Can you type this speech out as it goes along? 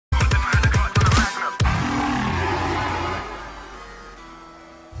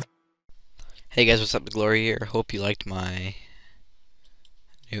Hey guys, what's up? Glory here. Hope you liked my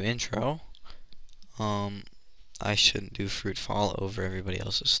new intro. Um, I shouldn't do fruit fall over everybody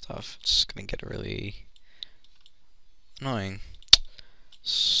else's stuff. It's gonna get really annoying.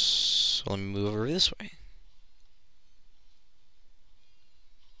 So let me move over this way.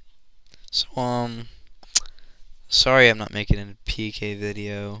 So sorry I'm not making a PK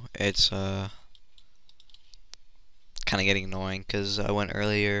video. It's kind of getting annoying because I went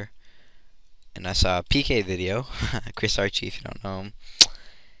earlier and I saw a PK video. Chris Archie, if you don't know him.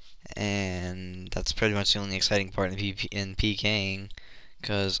 And that's pretty much the only exciting part in PKing,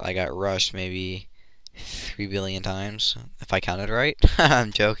 because I got rushed maybe 3 billion times, if I counted right.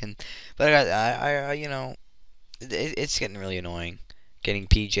 I'm joking, but you know, it's getting really annoying, getting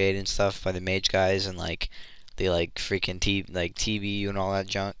PJ'd and stuff by the mage guys, and like they like freaking TB you and all that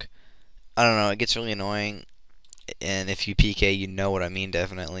junk. I don't know, it gets really annoying, and if you PK, you know what I mean,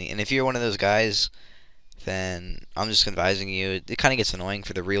 definitely. And if you're one of those guys, then I'm just advising you, it kind of gets annoying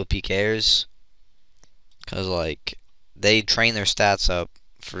for the real PKers, because like they train their stats up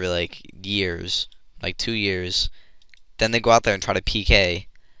for like years, like 2 years, then they go out there and try to PK,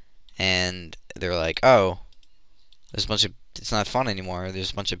 and they're like, oh, there's a bunch of, it's not fun anymore,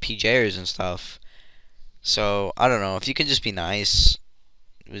 there's a bunch of PJers and stuff. So I don't know, if you can just be nice,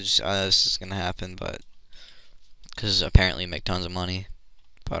 which this is gonna happen, but because apparently you make tons of money,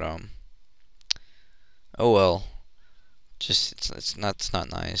 but oh well. Just it's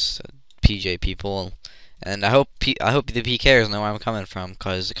not nice to PJ people, and I hope the PKers know where I'm coming from,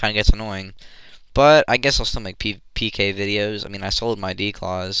 because it kind of gets annoying. But I guess I'll still make PK videos. I mean, I sold my D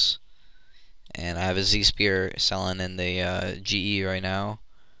claws, and I have a Z spear selling in the GE right now.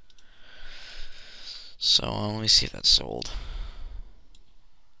 So let me see if that's sold.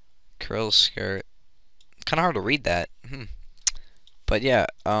 Curl skirt. Kind of hard to read that. But yeah,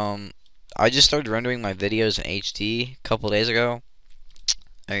 I just started rendering my videos in HD a couple days ago.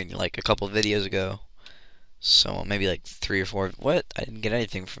 I mean, like a couple videos ago. So maybe like 3 or 4. What? I didn't get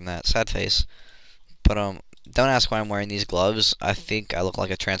anything from that. Sad face. But don't ask why I'm wearing these gloves. I think I look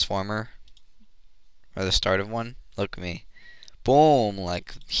like a transformer, or the start of one. Look at me. Boom,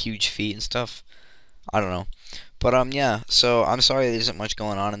 like huge feet and stuff. I don't know. But yeah. So I'm sorry there isn't much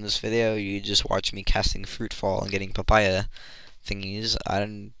going on in this video. You just watch me casting fruit fall and getting papaya thingies.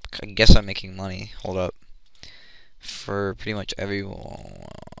 I guess I'm making money. Hold up. For pretty much every,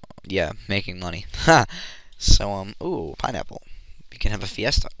 yeah, making money. So ooh, pineapple. We can have a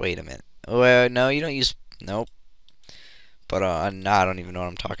fiesta. Wait a minute. Well, no, you don't use. Nope. But nah, I don't even know what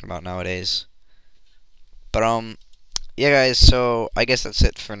I'm talking about nowadays. But yeah, guys. So I guess that's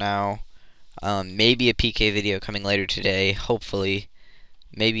it for now. Maybe a PK video coming later today. Hopefully,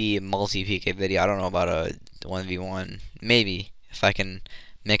 maybe a multi PK video. I don't know about a 1v1. Maybe if I can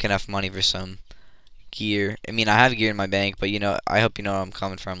make enough money for some gear. I mean, I have gear in my bank, but you know, I hope you know where I'm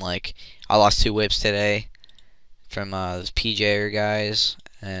coming from. Like, I lost 2 whips today from those PJer guys,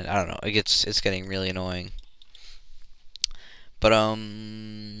 and I don't know. It's getting really annoying. But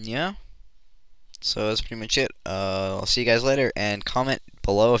yeah. So that's pretty much it. I'll see you guys later, and comment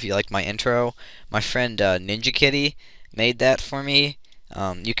below if you liked my intro. My friend Ninja Kitty made that for me.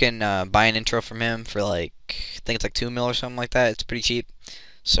 You can buy an intro from him for like, I think it's like 2 mil or something like that. It's pretty cheap.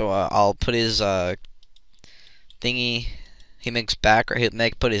 So I'll put his thingy he makes back, or he'll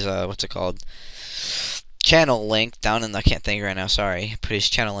put his what's it called, channel link down in the, I can't think right now, sorry. Put his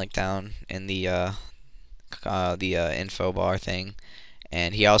channel link down in the info bar thing.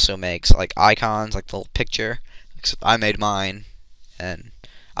 And he also makes like icons, like the little picture. Except I made mine, and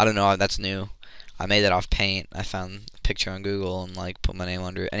I don't know, that's new. I made that off Paint. I found a picture on Google and like put my name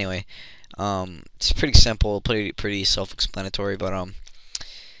under it. Anyway, it's pretty simple, pretty self-explanatory, but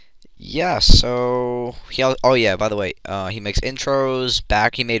yeah, so oh yeah, by the way, he makes intros,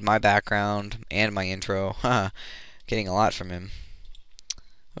 he made my background and my intro. Getting a lot from him.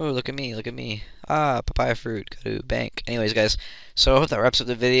 Oh, look at me, look at me. Ah, papaya fruit, go to bank. Anyways, guys, so I hope that wraps up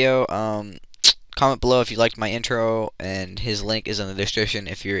the video. Comment below if you liked my intro, and his link is in the description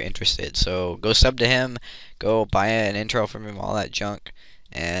if you're interested. So go sub to him, go buy an intro from him, all that junk,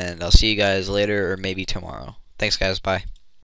 and I'll see you guys later or maybe tomorrow. Thanks, guys, bye.